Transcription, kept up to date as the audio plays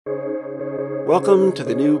Welcome to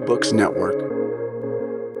the New Books Network.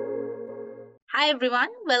 Hi, everyone.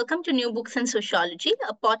 Welcome to New Books and Sociology,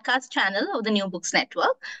 a podcast channel of the New Books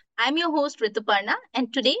Network. I'm your host, Rituparna,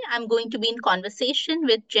 and today I'm going to be in conversation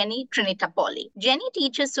with Jenny Trinitapoli. Jenny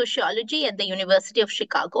teaches sociology at the University of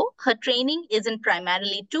Chicago. Her training is in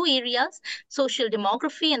primarily two areas, social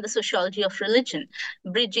demography and the sociology of religion.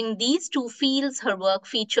 Bridging these two fields, her work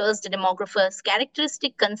features the demographer's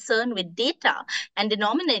characteristic concern with data and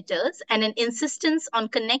denominators and an insistence on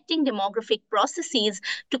connecting demographic processes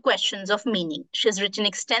to questions of meaning. She's written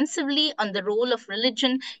extensively on the role of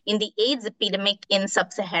religion in the AIDS epidemic in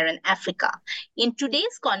sub-Saharan Africa. In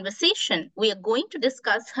today's conversation, we are going to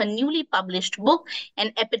discuss her newly published book,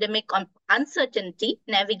 An Epidemic on Uncertainty,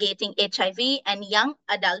 Navigating HIV and Young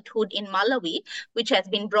Adulthood in Malawi, which has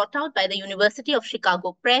been brought out by the University of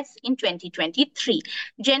Chicago Press in 2023.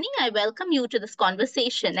 Jenny, I welcome you to this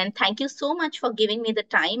conversation and thank you so much for giving me the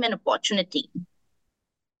time and opportunity.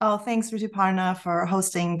 Oh, thanks, Rituparna, for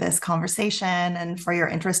hosting this conversation and for your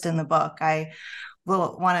interest in the book. I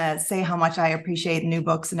will want to say how much I appreciate New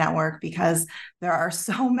Books Network because there are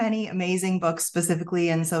so many amazing books, specifically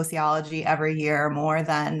in sociology every year, more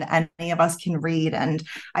than any of us can read. And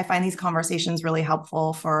I find these conversations really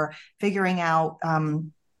helpful for figuring out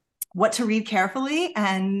what to read carefully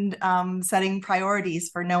and setting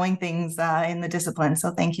priorities for knowing things in the discipline.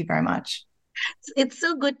 So thank you very much. It's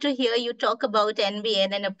so good to hear you talk about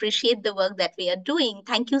NBN and appreciate the work that we are doing.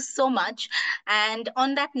 Thank you so much. And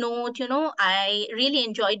on that note, I really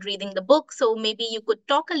enjoyed reading the book. So maybe you could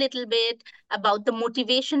talk a little bit about the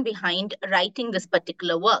motivation behind writing this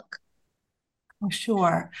particular work.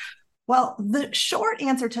 Sure. Well, the short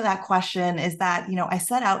answer to that question is that, I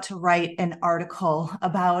set out to write an article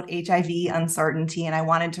about HIV uncertainty, and I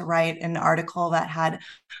wanted to write an article that had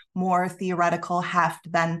more theoretical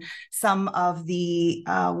heft than some of the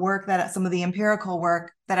some of the empirical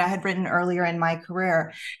work that I had written earlier in my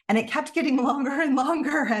career. And it kept getting longer and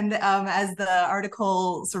longer. And as the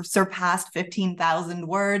article sort of surpassed 15,000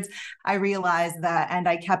 words, I realized that, and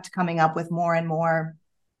I kept coming up with more and more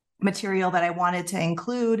material that I wanted to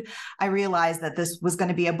include, I realized that this was going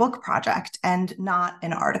to be a book project and not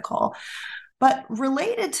an article. But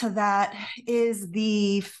related to that is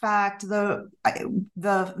the fact the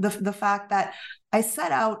fact that I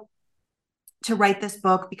set out to write this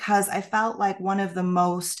book because I felt like one of the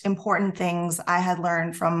most important things I had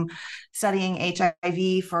learned from studying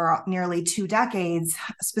HIV for nearly 2 decades,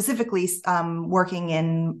 specifically working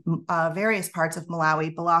in various parts of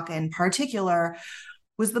Malawi, Balaka in particular,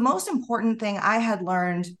 was the most important thing I had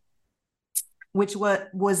learned, which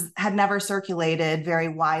had never circulated very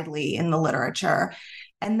widely in the literature.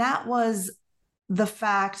 And that was the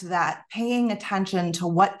fact that paying attention to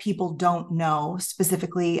what people don't know,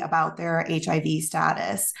 specifically about their HIV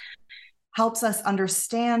status, helps us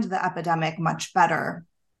understand the epidemic much better.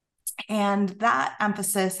 And that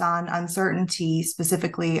emphasis on uncertainty,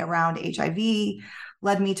 specifically around HIV,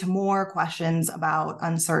 led me to more questions about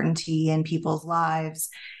uncertainty in people's lives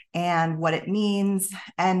and what it means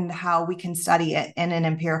and how we can study it in an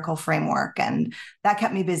empirical framework. And that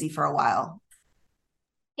kept me busy for a while.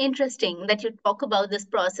 Interesting that you talk about this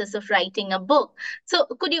process of writing a book. So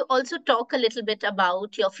could you also talk a little bit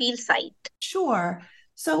about your field site? Sure.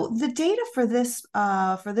 So the data for this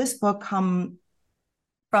book come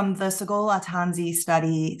from the Segola Tanzi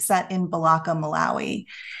study set in Balaka, Malawi.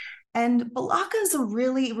 And Balaka is a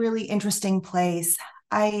really, really interesting place.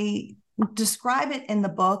 I describe it in the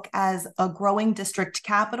book as a growing district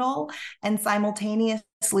capital and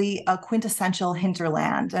simultaneously a quintessential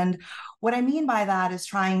hinterland. And what I mean by that is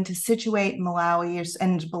trying to situate Malawi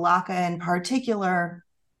and Balaka in particular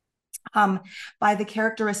by the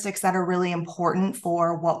characteristics that are really important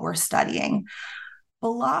for what we're studying.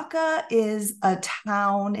 Balaka is a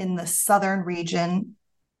town in the southern region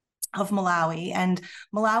of Malawi, and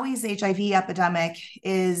Malawi's HIV epidemic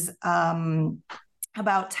is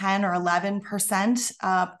about 10 or 11%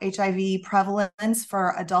 HIV prevalence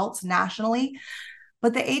for adults nationally.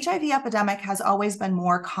 But the HIV epidemic has always been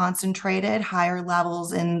more concentrated, higher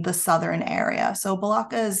levels in the southern area. So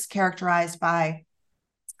Balaka is characterized by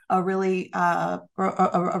a really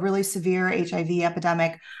severe HIV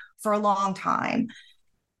epidemic for a long time.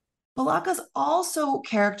 Balaka is also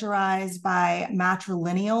characterized by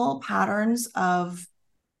matrilineal patterns of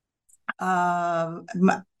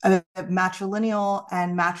matrilineal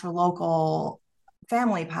and matrilocal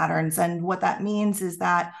family patterns. And what that means is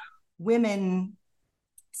that women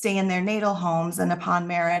stay in their natal homes, and upon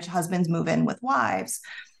marriage, husbands move in with wives.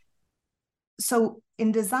 So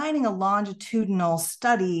in designing a longitudinal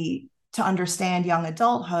study to understand young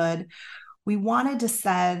adulthood, we wanted to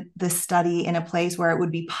set this study in a place where it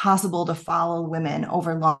would be possible to follow women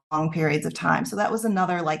over long periods of time. So that was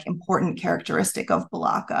another like important characteristic of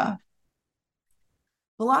Balaka.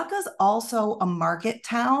 Balaka is also a market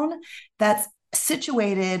town that's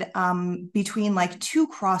situated between like two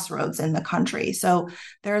crossroads in the country. So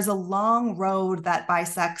there's a long road that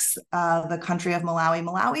bisects the country of Malawi.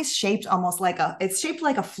 Malawi's shaped almost like it's shaped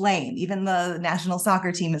like a flame. Even the national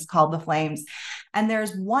soccer team is called the Flames. And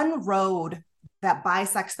there's one road that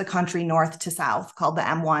bisects the country north to south called the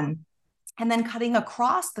M1. And then cutting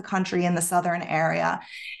across the country in the southern area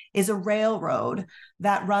is a railroad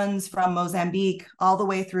that runs from Mozambique all the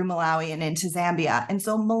way through Malawi and into Zambia. And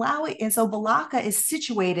so Balaka is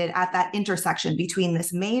situated at that intersection between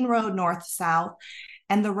this main road north to south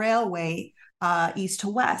and the railway east to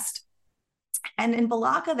west. And in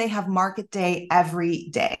Balaka, they have market day every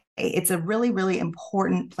day. It's a really, really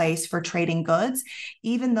important place for trading goods,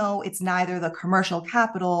 even though it's neither the commercial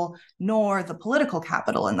capital nor the political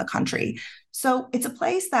capital in the country. So it's a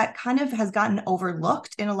place that kind of has gotten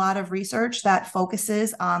overlooked in a lot of research that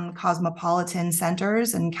focuses on cosmopolitan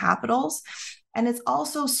centers and capitals. And it's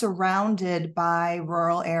also surrounded by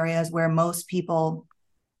rural areas where most people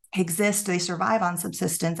exist. They survive on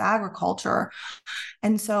subsistence agriculture.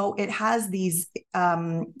 And so it has these,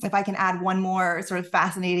 if I can add one more sort of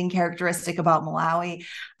fascinating characteristic about Malawi,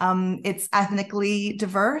 it's ethnically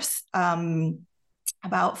diverse.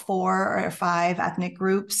 About 4 or 5 ethnic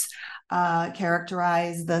groups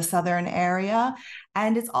characterize the southern area.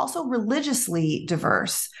 And it's also religiously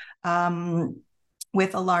diverse.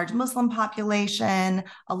 With a large Muslim population,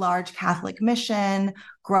 a large Catholic mission,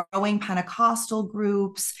 growing Pentecostal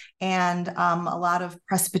groups, and a lot of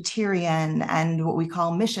Presbyterian and what we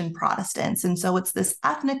call mission Protestants. And so it's this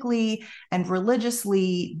ethnically and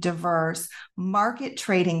religiously diverse market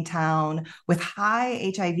trading town with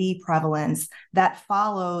high HIV prevalence that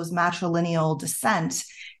follows matrilineal descent.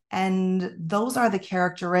 And those are the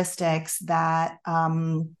characteristics that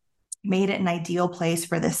made it an ideal place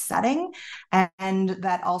for this setting. And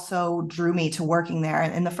that also drew me to working there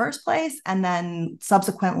in the first place, and then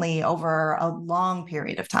subsequently over a long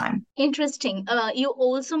period of time. Interesting. You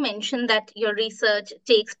also mentioned that your research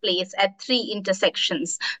takes place at 3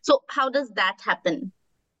 intersections. So how does that happen?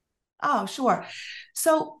 Oh, sure.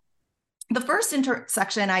 So the first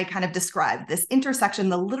intersection I kind of described, this intersection,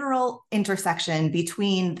 the literal intersection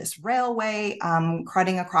between this railway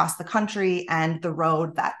cutting across the country and the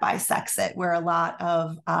road that bisects it, where a lot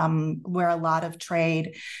of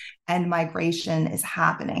trade and migration is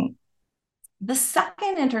happening. The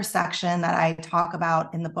second intersection that I talk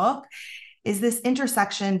about in the book is this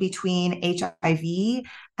intersection between HIV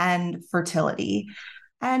and fertility.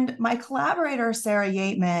 And my collaborator, Sarah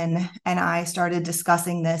Yateman, and I started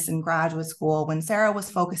discussing this in graduate school when Sarah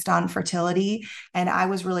was focused on fertility, and I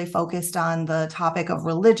was really focused on the topic of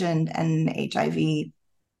religion and HIV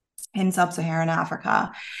in sub-Saharan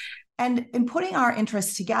Africa. And in putting our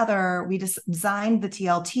interests together, we designed the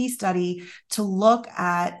TLT study to look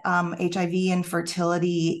at HIV and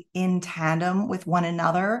fertility in tandem with one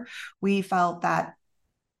another. We felt that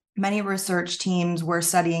many research teams were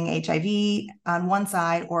studying HIV on one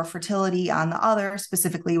side or fertility on the other,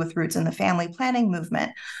 specifically with roots in the family planning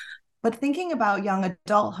movement. But thinking about young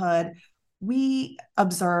adulthood, we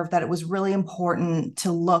observed that it was really important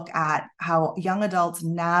to look at how young adults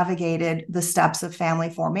navigated the steps of family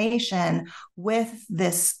formation with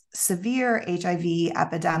this severe HIV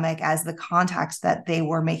epidemic as the context that they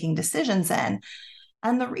were making decisions in.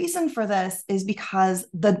 And the reason for this is because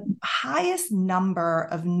the highest number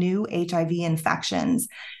of new HIV infections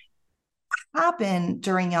happen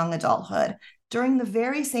during young adulthood, during the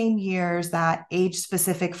very same years that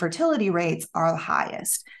age-specific fertility rates are the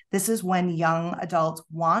highest. This is when young adults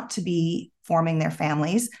want to be forming their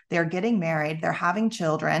families, they're getting married, they're having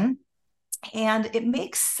children. And it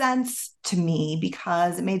makes sense to me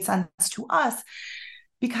because it made sense to us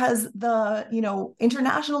because the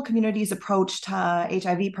international community's approach to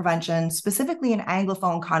HIV prevention, specifically in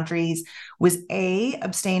Anglophone countries, was A,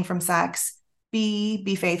 abstain from sex, B,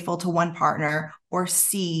 be faithful to one partner, or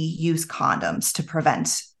C, use condoms to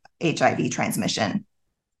prevent HIV transmission.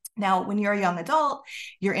 Now, when you're a young adult,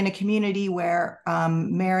 you're in a community where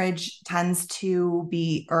marriage tends to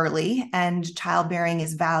be early and childbearing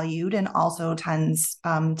is valued and also tends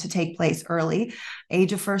to take place early.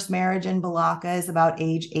 Age of first marriage in Balaka is about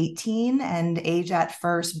age 18 and age at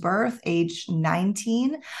first birth, age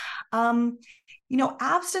 19.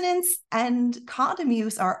 Abstinence and condom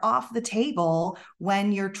use are off the table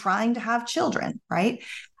when you're trying to have children, right?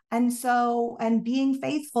 And being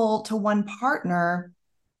faithful to one partner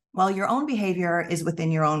Well, your own behavior is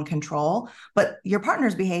within your own control, but your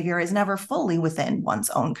partner's behavior is never fully within one's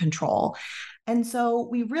own control. And so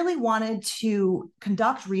we really wanted to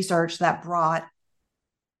conduct research that brought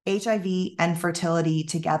HIV and fertility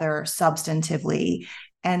together substantively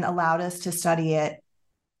and allowed us to study it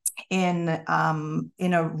in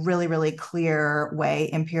a really, really clear way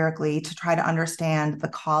empirically to try to understand the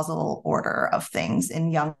causal order of things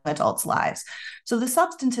in young adults' lives. So the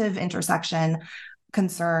substantive intersection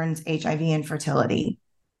concerns HIV and fertility.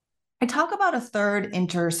 I talk about a third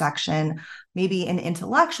intersection, maybe an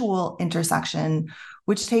intellectual intersection,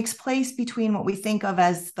 which takes place between what we think of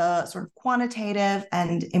as the sort of quantitative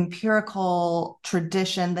and empirical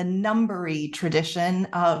tradition, the numbery tradition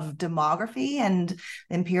of demography and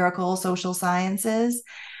empirical social sciences,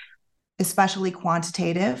 especially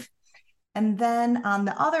quantitative. And then on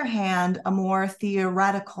the other hand, a more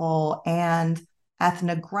theoretical and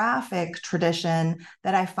ethnographic tradition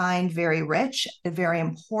that I find very rich, very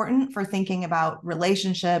important for thinking about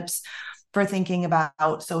relationships, for thinking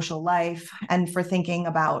about social life, and for thinking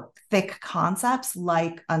about thick concepts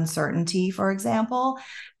like uncertainty, for example,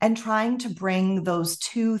 and trying to bring those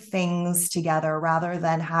two things together rather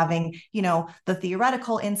than having, the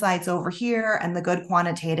theoretical insights over here and the good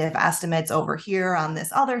quantitative estimates over here on this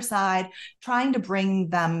other side, trying to bring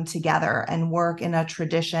them together and work in a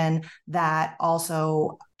tradition that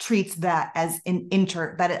also treats that as an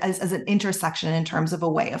intersection in terms of a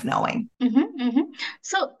way of knowing.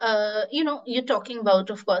 So, you're talking about,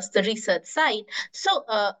 of course, the research side. So,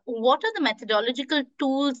 what are the methodological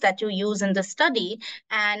tools that you use in the study,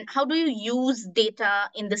 and how do you use data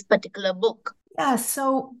in this particular book? Yeah,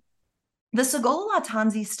 so the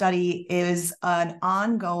Segola-Latanzi study is an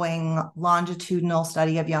ongoing longitudinal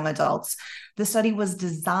study of young adults. The study was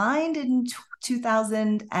designed in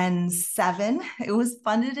 2007. It was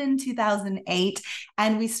funded in 2008,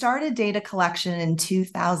 and we started data collection in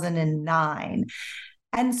 2009.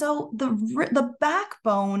 And so the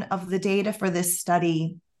backbone of the data for this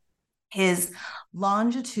study is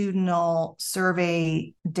longitudinal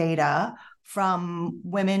survey data from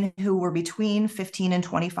women who were between 15 and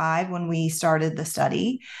 25 when we started the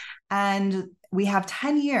study. And we have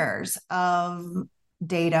 10 years of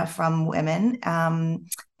data from women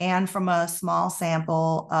and from a small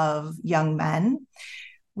sample of young men.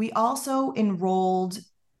 We also enrolled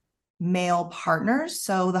male partners,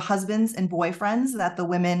 so the husbands and boyfriends that the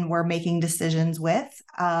women were making decisions with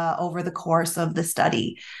over the course of the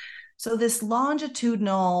study. So this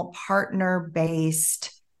longitudinal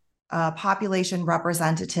partner-based population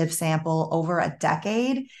representative sample over a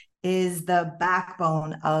decade is the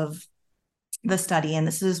backbone of the study. And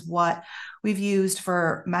this is what we've used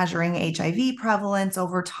for measuring HIV prevalence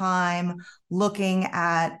over time, looking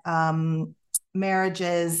at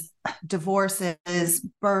marriages, divorces,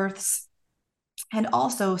 births, and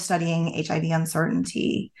also studying HIV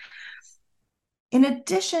uncertainty. In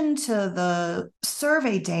addition to the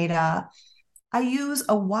survey data, I use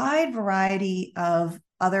a wide variety of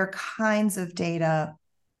other kinds of data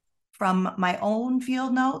from my own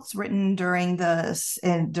field notes written during this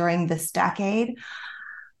decade.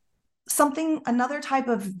 Another type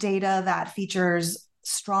of data that features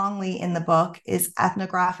strongly in the book is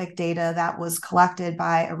ethnographic data that was collected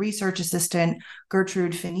by a research assistant,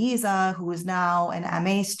 Gertrude Finiza, who is now an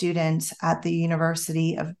MA student at the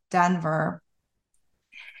University of Denver.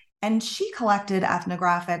 And she collected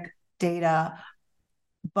ethnographic data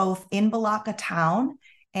both in Balaka town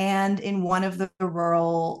and in one of the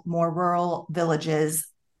more rural villages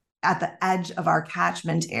at the edge of our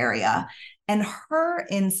catchment area. And her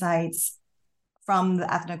insights from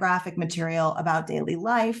the ethnographic material about daily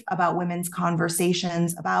life, about women's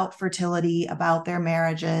conversations, about fertility, about their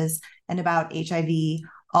marriages, and about HIV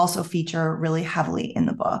also feature really heavily in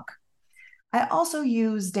the book. I also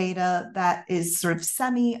use data that is sort of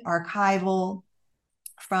semi-archival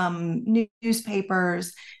from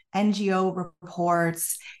newspapers, NGO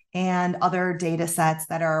reports, and other data sets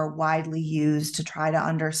that are widely used to try to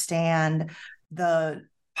understand the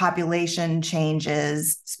population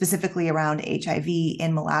changes, specifically around HIV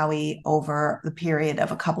in Malawi over the period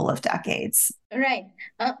of a couple of decades. Right.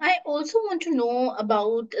 I also want to know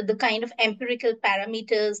about the kind of empirical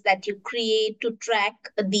parameters that you create to track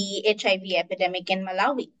the HIV epidemic in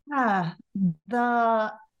Malawi.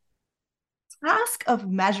 The task of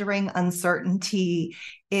measuring uncertainty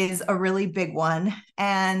is a really big one,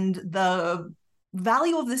 and the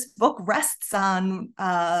value of this book rests on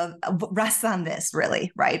this,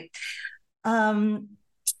 really, right?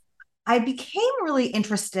 I became really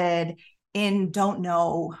interested in don't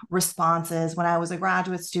know responses when I was a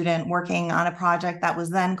graduate student working on a project that was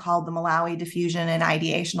then called the Malawi Diffusion and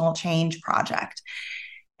Ideational Change Project.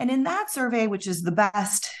 And in that survey, which is the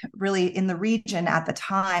best really in the region at the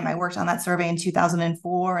time, I worked on that survey in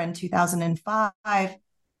 2004 and 2005. I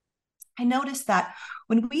noticed that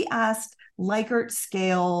when we asked Likert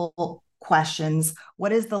scale questions,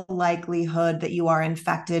 what is the likelihood that you are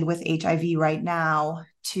infected with HIV right now,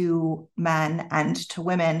 to men and to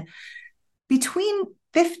women, between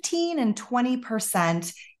 15 and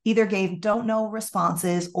 20% either gave don't know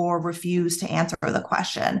responses or refused to answer the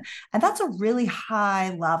question. And that's a really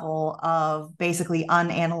high level of basically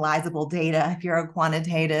unanalyzable data if you're a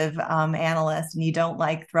quantitative analyst and you don't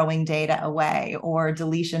like throwing data away or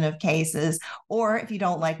deletion of cases, or if you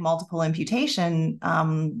don't like multiple imputation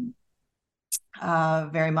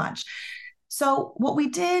very much. So what we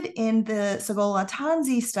did in the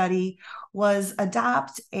Segola-Tanzi study was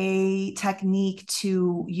adopt a technique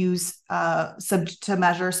to use to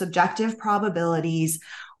measure subjective probabilities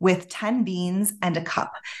with 10 beans and a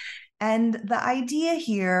cup. And the idea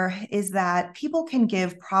here is that people can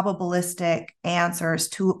give probabilistic answers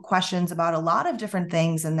to questions about a lot of different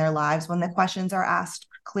things in their lives when the questions are asked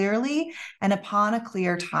clearly and upon a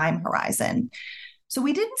clear time horizon. So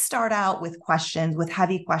we didn't start out with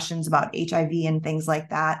heavy questions about HIV and things like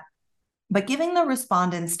that. But giving the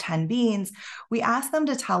respondents 10 beans, we asked them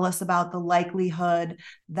to tell us about the likelihood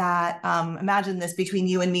that, imagine this between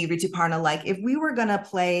you and me, Rituparna, like if we were going to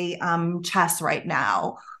play chess right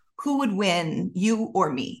now, who would win, you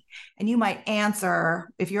or me? And you might answer,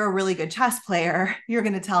 if you're a really good chess player, you're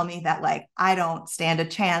going to tell me that like, I don't stand a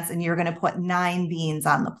chance, and you're going to put 9 beans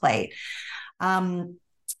on the plate.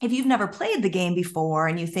 If you've never played the game before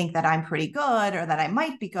and you think that I'm pretty good or that I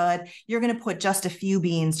might be good, you're going to put just a few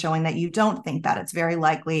beans showing that you don't think that it's very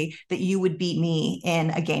likely that you would beat me in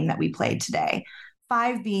a game that we played today.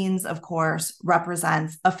 5 beans, of course,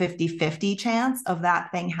 represents a 50-50 chance of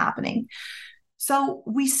that thing happening. So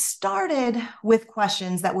we started with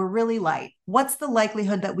questions that were really light. What's the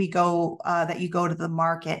likelihood that you go to the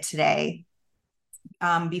market today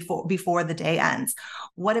before the day ends?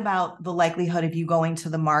 What about the likelihood of you going to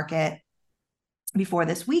the market before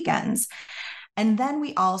this weekend? And then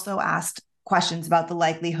we also asked questions about the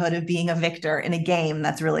likelihood of being a victor in a game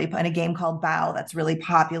called Bao that's really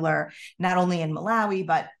popular, not only in Malawi,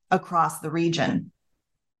 but across the region.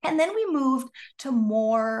 And then we moved to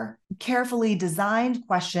more carefully designed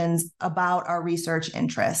questions about our research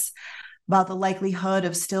interests, about the likelihood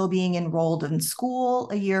of still being enrolled in school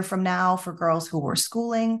a year from now for girls who were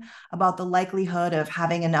schooling, about the likelihood of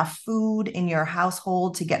having enough food in your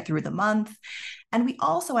household to get through the month. And we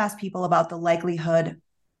also asked people about the likelihood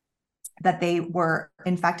that they were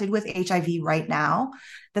infected with HIV right now,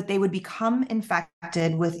 that they would become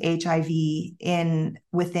infected with HIV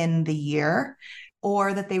within the year,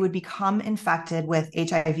 or that they would become infected with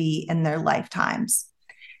HIV in their lifetimes.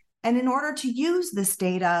 And in order to use this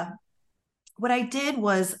data, what I did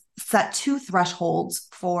was set 2 thresholds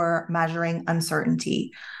for measuring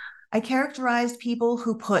uncertainty. I characterized people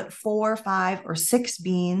who put 4, 5, or 6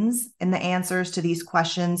 beans in the answers to these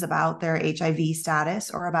questions about their HIV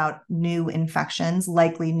status or about new infections,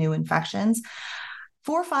 likely new infections.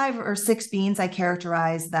 4, 5, or 6 beans, I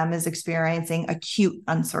characterized them as experiencing acute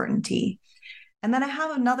uncertainty. And then I have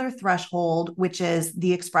another threshold, which is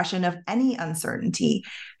the expression of any uncertainty.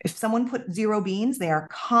 If someone put 0 beans, they are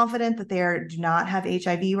confident that they do not have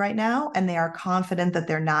HIV right now, and they are confident that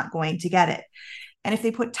they're not going to get it. And if they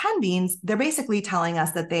put 10 beans, they're basically telling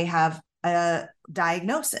us that they have a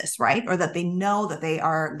diagnosis, right? Or that they know that they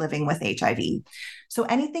are living with HIV. So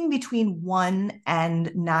anything between 1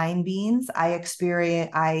 and 9 beans, I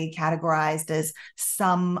categorized as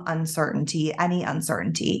some uncertainty, any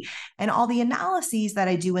uncertainty. And all the analyses that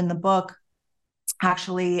I do in the book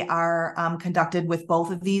actually are conducted with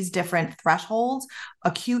both of these different thresholds,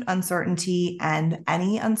 acute uncertainty and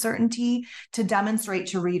any uncertainty, to demonstrate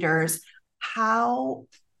to readers how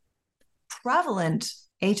prevalent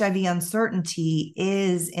HIV uncertainty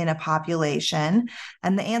is in a population.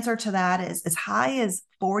 And the answer to that is as high as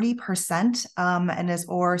 40%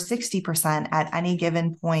 or 60% at any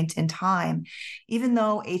given point in time, even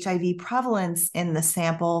though HIV prevalence in the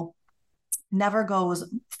sample never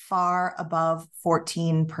goes far above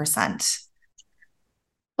 14%.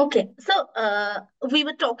 Okay, so we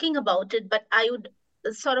were talking about it, but I would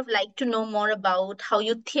sort of like to know more about how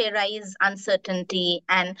you theorize uncertainty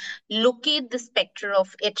and locate the specter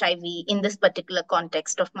of HIV in this particular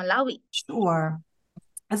context of Malawi. Sure.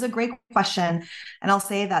 That's a great question. And I'll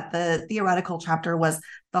say that the theoretical chapter was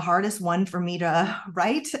the hardest one for me to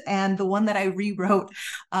write, and the one that I rewrote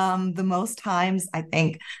the most times, I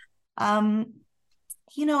think. I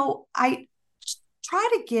try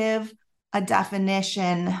to give a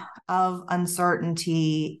definition of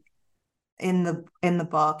uncertainty in the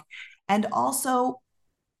book, and also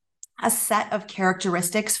a set of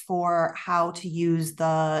characteristics for how to use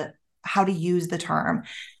the term.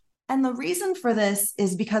 And the reason for this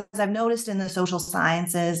is because I've noticed in the social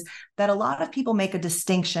sciences that a lot of people make a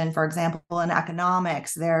distinction. For example, in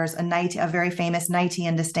economics, there's a very famous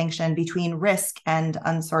Knightian distinction between risk and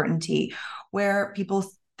uncertainty, where people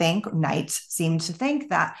Knights seem to think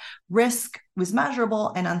that risk was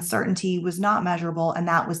measurable and uncertainty was not measurable, and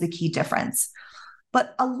that was the key difference.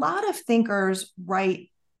 But a lot of thinkers write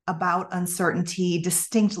about uncertainty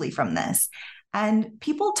distinctly from this. And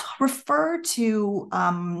people refer to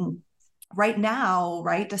right now,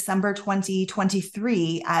 December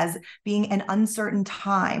 2023, as being an uncertain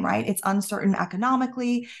time, right? It's uncertain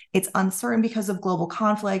economically. It's uncertain because of global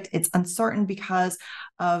conflict. It's uncertain because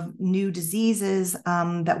of new diseases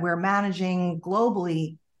that we're managing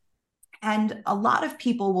globally. And a lot of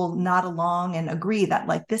people will nod along and agree that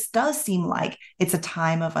this does seem like it's a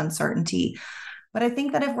time of uncertainty. But I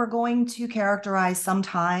think that if we're going to characterize some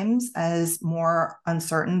times as more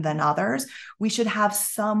uncertain than others, we should have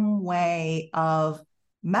some way of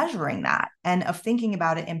measuring that and of thinking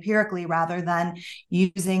about it empirically, rather than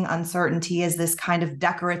using uncertainty as this kind of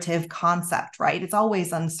decorative concept, right? It's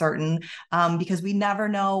always uncertain because we never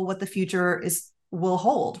know what the future will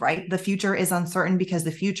hold, right? The future is uncertain because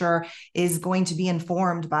the future is going to be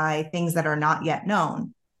informed by things that are not yet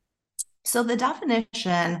known. So the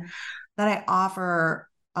definition that I offer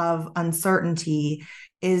of uncertainty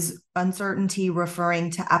is uncertainty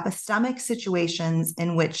referring to epistemic situations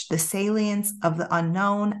in which the salience of the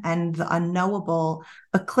unknown and the unknowable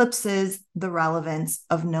eclipses the relevance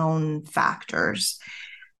of known factors.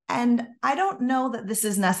 And I don't know that this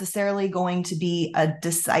is necessarily going to be a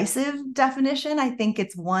decisive definition. I think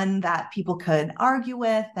it's one that people could argue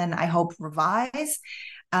with and I hope revise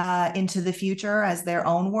into the future as their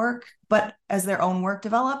own work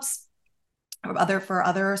develops. For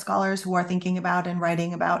other scholars who are thinking about and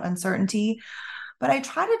writing about uncertainty. But I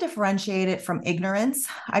try to differentiate it from ignorance.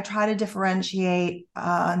 I try to differentiate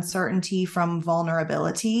uncertainty from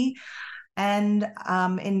vulnerability, and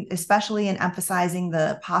especially in emphasizing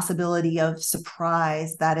the possibility of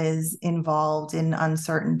surprise that is involved in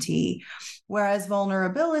uncertainty. Whereas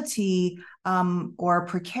vulnerability or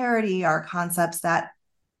precarity are concepts that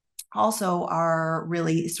also are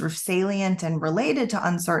really sort of salient and related to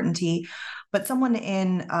uncertainty. But someone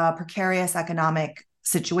in a precarious economic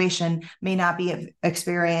situation may not be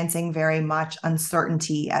experiencing very much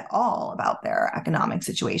uncertainty at all about their economic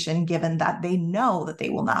situation, given that they know that they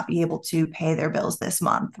will not be able to pay their bills this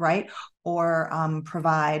month, right? Or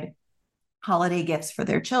provide holiday gifts for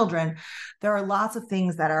their children. There are lots of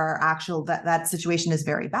things that are that situation is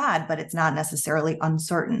very bad, but it's not necessarily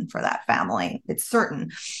uncertain for that family. It's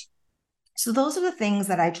certain. So those are the things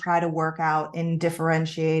that I try to work out in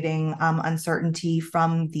differentiating uncertainty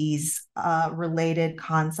from these related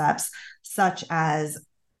concepts, such as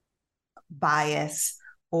bias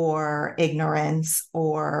or ignorance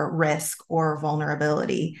or risk or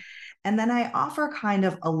vulnerability. And then I offer kind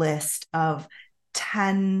of a list of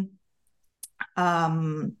 10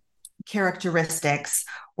 characteristics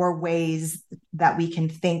or ways that we can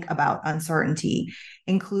think about uncertainty,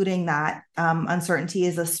 including that uncertainty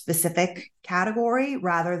is a specific category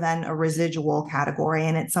rather than a residual category.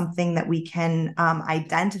 And it's something that we can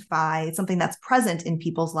identify. It's something that's present in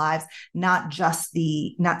people's lives, not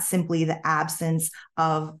simply the absence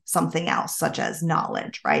of something else, such as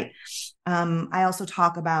knowledge, right? I also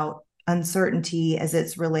talk about uncertainty as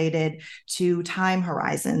it's related to time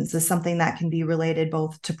horizons is something that can be related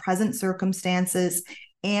both to present circumstances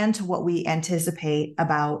and to what we anticipate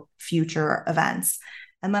about future events.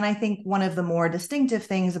 And then I think one of the more distinctive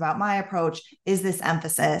things about my approach is this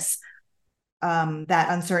emphasis that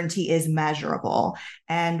uncertainty is measurable,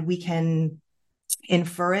 and we can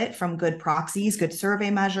infer it from good proxies, good survey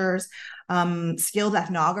measures. Skilled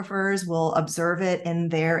ethnographers will observe it in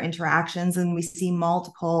their interactions, and we see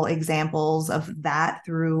multiple examples of that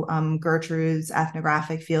through Gertrude's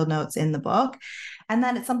ethnographic field notes in the book. And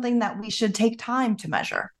then it's something that we should take time to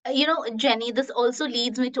measure. Jenny, this also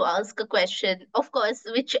leads me to ask a question, of course,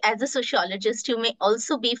 which as a sociologist you may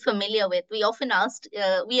also be familiar with. We are often asked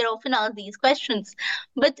these questions,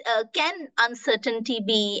 but can uncertainty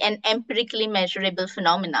be an empirically measurable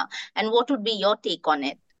phenomena? And what would be your take on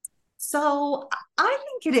it? So I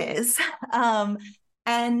think it is.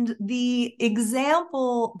 And the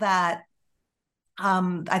example that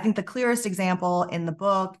I think the clearest example in the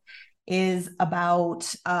book is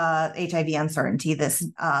about HIV uncertainty, this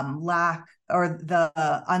lack or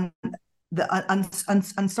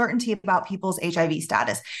uncertainty about people's HIV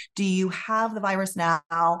status. Do you have the virus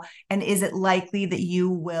now? And is it likely that you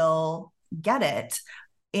will get it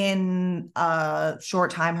in a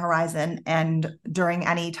short time horizon and during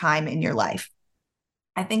any time in your life?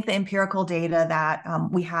 I think the empirical data that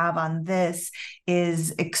we have on this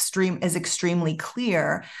is extremely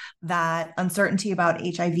clear that uncertainty about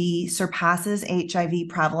HIV surpasses HIV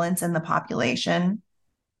prevalence in the population,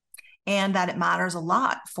 and that it matters a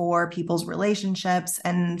lot for people's relationships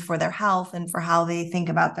and for their health and for how they think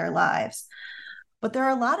about their lives. But there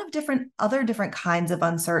are a lot of different kinds of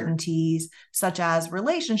uncertainties, such as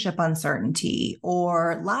relationship uncertainty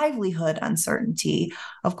or livelihood uncertainty.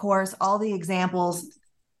 Of course, all the examples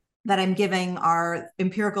that I'm giving are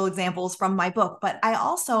empirical examples from my book, but I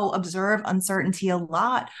also observe uncertainty a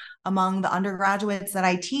lot among the undergraduates that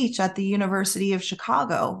I teach at the University of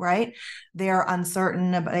Chicago, right? They're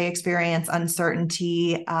uncertain, they experience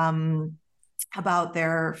uncertainty about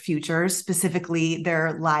their futures, specifically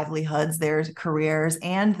their livelihoods, their careers,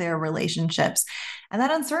 and their relationships. And that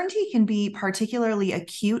uncertainty can be particularly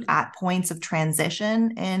acute at points of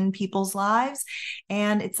transition in people's lives.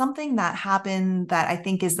 And it's something that happened that I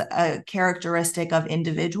think is a characteristic of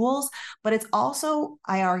individuals, but it's also,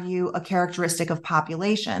 I argue, a characteristic of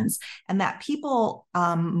populations, and that people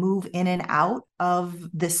move in and out of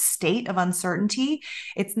this state of uncertainty.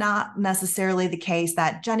 It's not necessarily the case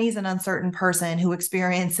that Jenny's an uncertain person who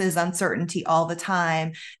experiences uncertainty all the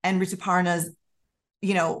time, and Rituparna's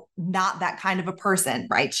not that kind of a person,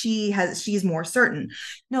 right? She's more certain.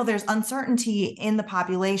 No, there's uncertainty in the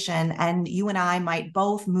population, and you and I might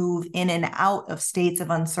both move in and out of states of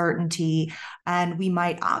uncertainty, and we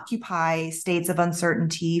might occupy states of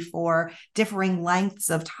uncertainty for differing lengths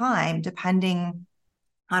of time, depending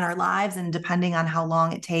on our lives and depending on how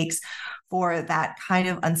long it takes for that kind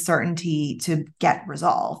of uncertainty to get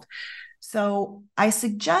resolved. So I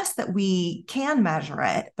suggest that we can measure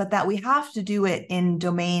it, but that we have to do it in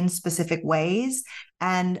domain-specific ways,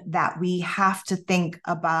 and that we have to think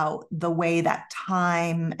about the way that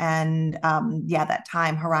time and that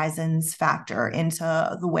time horizons factor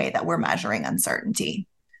into the way that we're measuring uncertainty.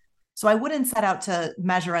 So I wouldn't set out to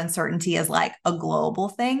measure uncertainty as like a global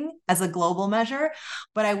thing, as a global measure,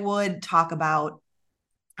 but I would talk about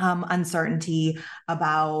uncertainty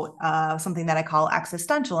about something that I call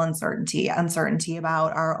existential uncertainty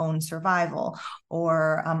about our own survival,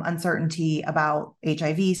 or uncertainty about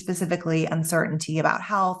HIV specifically, uncertainty about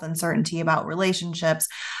health, uncertainty about relationships.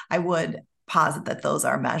 I would posit that those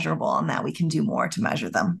are measurable and that we can do more to measure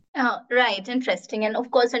them. Oh, right. Interesting. And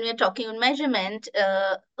of course, when we're talking on measurement,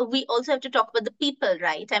 we also have to talk about the people,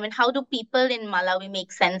 right? I mean, how do people in Malawi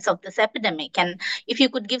make sense of this epidemic? And if you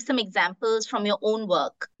could give some examples from your own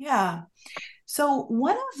work. Yeah. So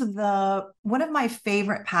one of my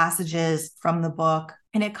favorite passages from the book,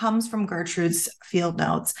 and it comes from Gertrude's field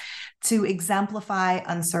notes, to exemplify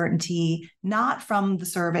uncertainty, not from the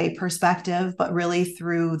survey perspective, but really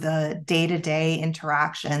through the day-to-day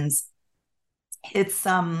interactions. It's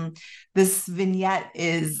this vignette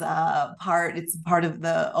is part of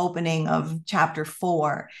the opening of chapter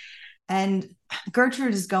 4. And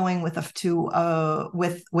Gertrude is going with a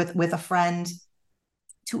friend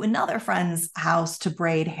to another friend's house to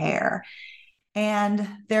braid hair. And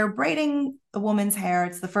they're braiding the woman's hair.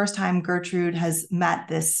 It's the first time Gertrude has met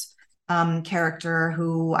this character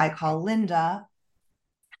who I call Linda.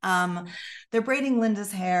 They're braiding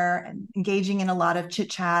Linda's hair, engaging in a lot of chit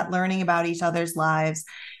chat, learning about each other's lives.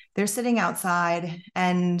 They're sitting outside,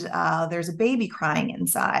 and there's a baby crying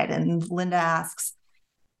inside. And Linda asks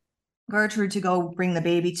Gertrude to go bring the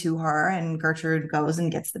baby to her, and Gertrude goes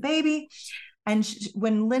and gets the baby. And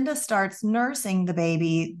when Linda starts nursing the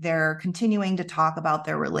baby, they're continuing to talk about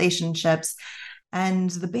their relationships. And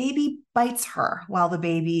the baby bites her while the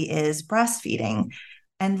baby is breastfeeding.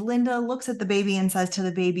 And Linda looks at the baby and says to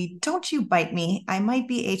the baby, "Don't you bite me. I might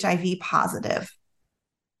be HIV positive."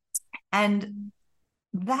 And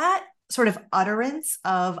that sort of utterance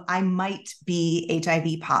of "I might be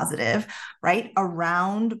HIV positive," right,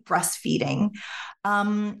 around breastfeeding,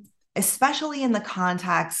 especially in the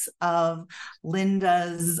context of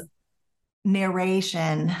Linda's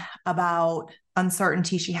narration about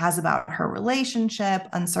uncertainty she has about her relationship,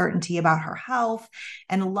 uncertainty about her health,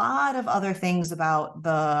 and a lot of other things about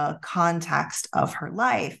the context of her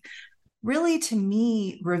life, really, to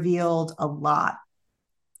me, revealed a lot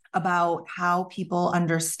about how people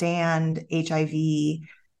understand HIV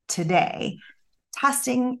today.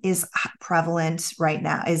 testing is prevalent right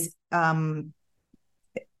now.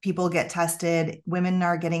 People get tested. Women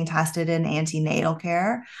are getting tested in antenatal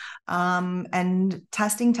care. And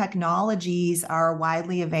testing technologies are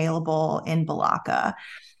widely available in Balaka.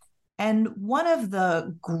 And one of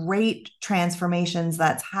the great transformations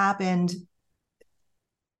that's happened,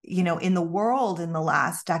 in the world in the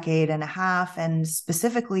last decade and a half, and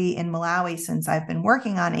specifically in Malawi since I've been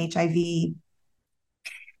working on HIV,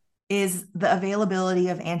 is the availability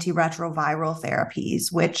of antiretroviral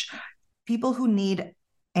therapies, which people who need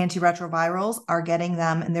antiretrovirals are getting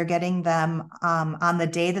them, and they're getting them on the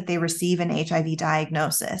day that they receive an HIV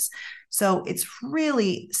diagnosis. So it's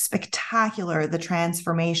really spectacular, the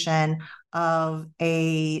transformation of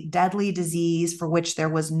a deadly disease for which there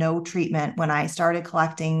was no treatment when I started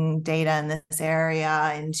collecting data in this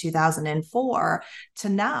area in 2004 to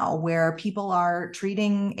now, where people are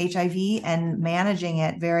treating HIV and managing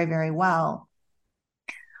it very, very well.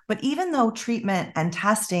 But even though treatment and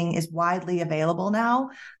testing is widely available now,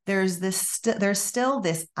 there's still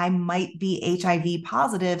this I might be HIV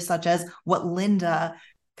positive, such as what Linda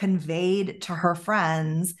conveyed to her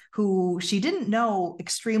friends who she didn't know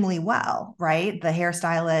extremely well, right? The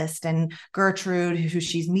hairstylist and Gertrude, who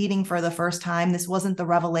she's meeting for the first time. This wasn't the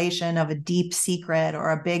revelation of a deep secret or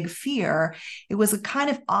a big fear. It was a kind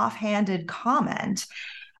of offhanded comment.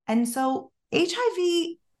 And so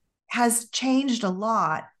HIV has changed a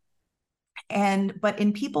lot. But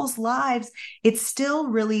in people's lives, it still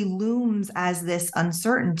really looms as this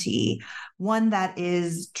uncertainty, one that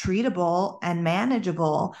is treatable and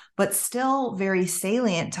manageable, but still very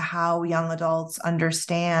salient to how young adults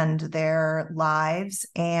understand their lives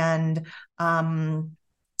and how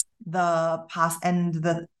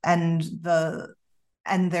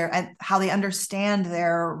they understand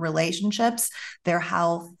their relationships, their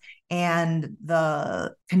health, and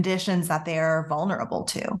the conditions that they are vulnerable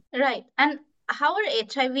to. Right. And how are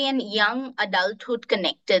HIV and young adulthood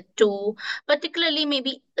connected to particularly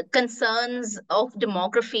maybe concerns of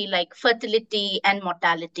demography like fertility and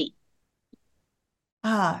mortality?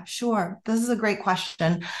 Sure. This is a great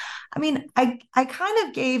question. I mean, I kind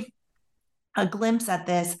of gave a glimpse at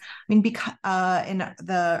this. I mean, because in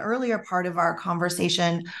the earlier part of our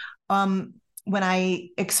conversation, when I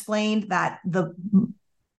explained that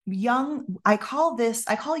I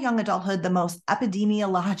call young adulthood the most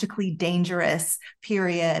epidemiologically dangerous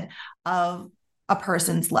period of a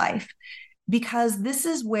person's life, because this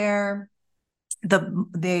is where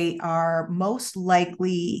they are most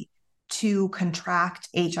likely to contract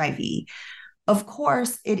HIV. Of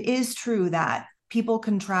course, it is true that people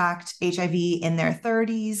contract HIV in their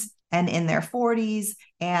 30s and in their 40s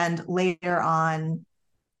and later on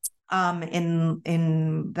in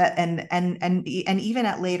that and even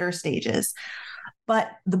at later stages. But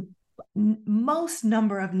the most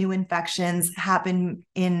number of new infections happen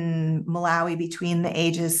in Malawi between the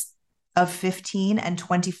ages of 15 and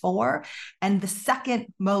 24. And the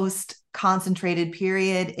second most concentrated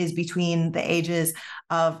period is between the ages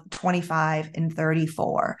of 25 and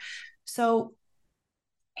 34. So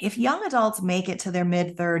if young adults make it to their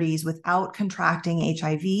mid-30s without contracting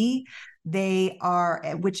HIV,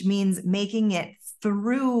 which means making it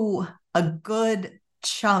through a good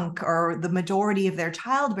chunk or the majority of their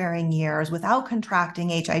childbearing years without contracting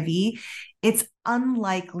HIV, it's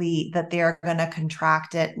unlikely that they're going to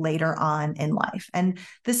contract it later on in life. And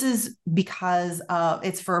this is because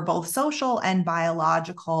it's for both social and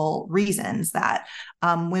biological reasons that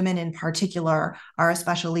women in particular are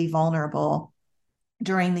especially vulnerable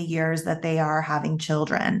during the years that they are having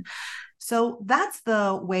children. So that's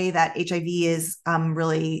the way that HIV is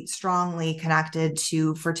really strongly connected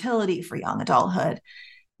to fertility for young adulthood.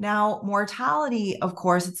 Now, mortality, of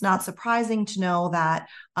course, it's not surprising to know that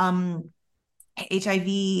HIV,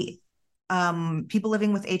 people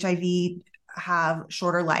living with HIV have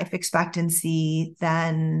shorter life expectancy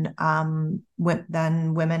than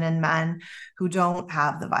women and men who don't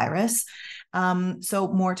have the virus. So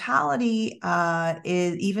mortality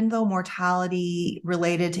even though mortality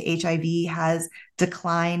related to HIV has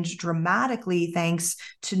declined dramatically thanks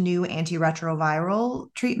to new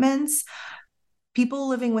antiretroviral treatments, people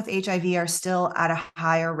living with HIV are still at a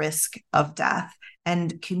higher risk of death,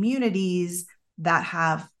 and communities that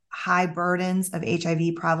have high burdens of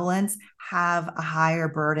HIV prevalence have a higher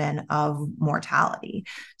burden of mortality.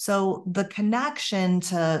 So the connection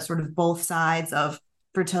to sort of both sides of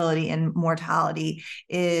fertility and mortality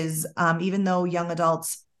is, even though young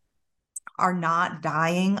adults are not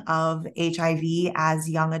dying of HIV as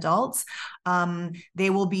young adults, they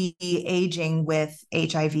will be aging with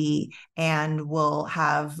HIV and will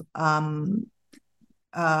have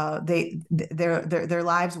their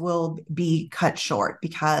lives will be cut short,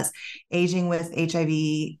 because aging with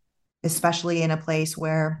HIV, especially in a place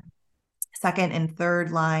where second and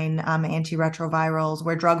third line antiretrovirals,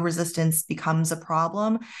 where drug resistance becomes a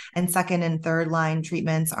problem and second and third line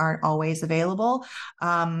treatments aren't always available.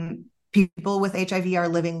 People with HIV are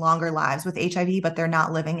living longer lives with HIV, but they're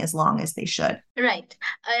not living as long as they should. Right.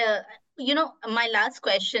 My last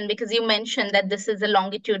question, because you mentioned that this is a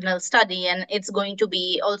longitudinal study and it's going to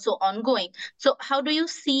be also ongoing. So how do you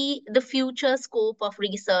see the future scope of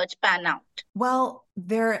research pan out? Well,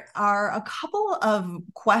 there are a couple of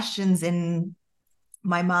questions in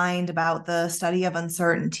my mind about the study of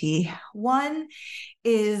uncertainty. One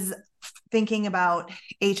is thinking about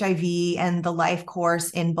HIV and the life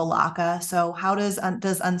course in Balaka. So how does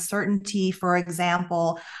uncertainty, for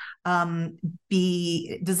example,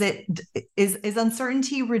 is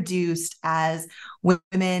uncertainty reduced as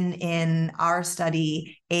women in our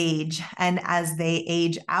study age, and as they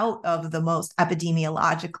age out of the most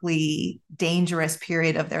epidemiologically dangerous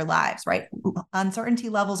period of their lives, right? Uncertainty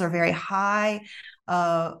levels are very high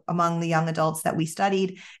among the young adults that we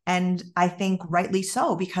studied. And I think rightly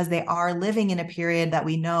so, because they are living in a period that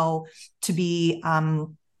we know to be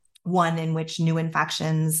one in which new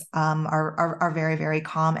infections are very, very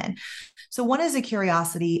common. So one is a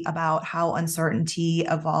curiosity about how uncertainty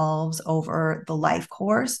evolves over the life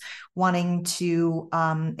course, wanting to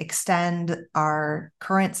extend our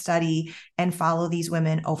current study and follow these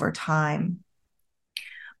women over time.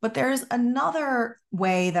 But there's another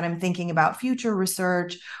way that I'm thinking about future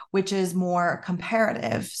research, which is more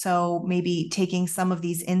comparative. So maybe taking some of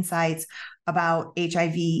these insights about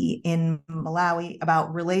HIV in Malawi,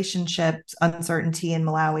 about relationships uncertainty in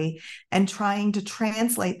Malawi, and trying to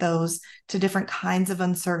translate those to different kinds of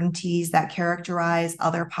uncertainties that characterize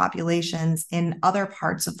other populations in other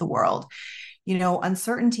parts of the world.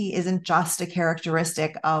 Uncertainty isn't just a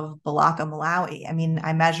characteristic of Balaka, Malawi. I mean,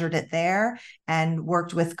 I measured it there and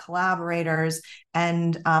worked with collaborators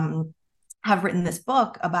and have written this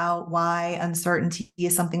book about why uncertainty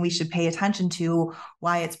is something we should pay attention to,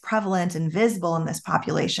 why it's prevalent and visible in this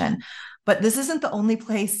population. But this isn't the only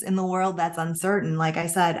place in the world that's uncertain. Like I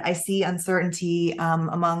said, I see uncertainty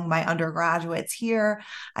among my undergraduates here.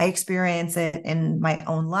 I experience it in my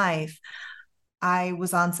own life. I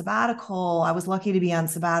was on sabbatical. I was lucky to be on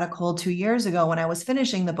sabbatical 2 years ago when I was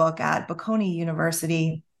finishing the book at Bocconi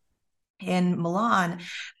University in Milan.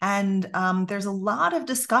 And there's a lot of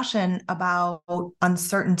discussion about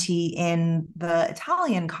uncertainty in the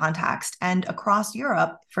Italian context and across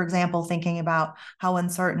Europe, for example, thinking about how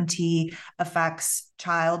uncertainty affects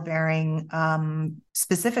childbearing,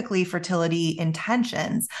 specifically fertility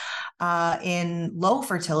intentions in low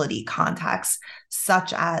fertility contexts,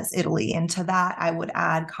 such as Italy. And to that, I would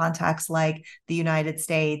add contexts like the United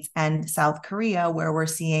States and South Korea, where we're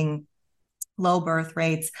seeing low birth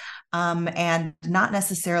rates, and not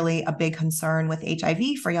necessarily a big concern with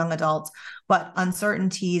HIV for young adults, but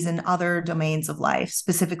uncertainties in other domains of life,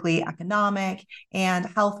 specifically economic and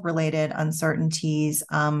health-related uncertainties,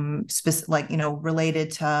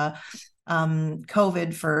 related to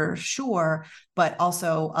COVID for sure, but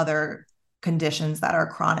also other conditions that are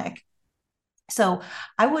chronic. So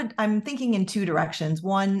I'm thinking in two directions.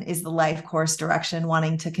 One is the life course direction,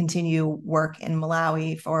 wanting to continue work in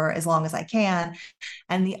Malawi for as long as I can.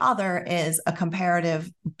 And the other is a comparative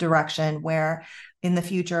direction where in the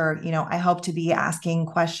future, I hope to be asking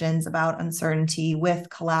questions about uncertainty with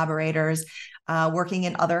collaborators working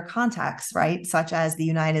in other contexts, right? Such as the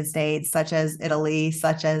United States, such as Italy,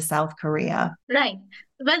 such as South Korea. Right.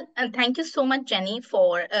 Well, thank you so much, Jenny,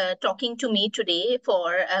 for talking to me today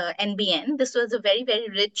for NBN. This was a very, very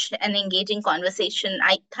rich and engaging conversation.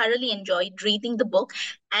 I thoroughly enjoyed reading the book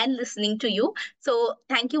and listening to you. So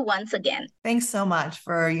thank you once again. Thanks so much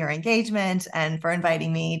for your engagement and for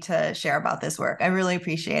inviting me to share about this work. I really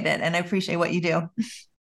appreciate it, and I appreciate what you do.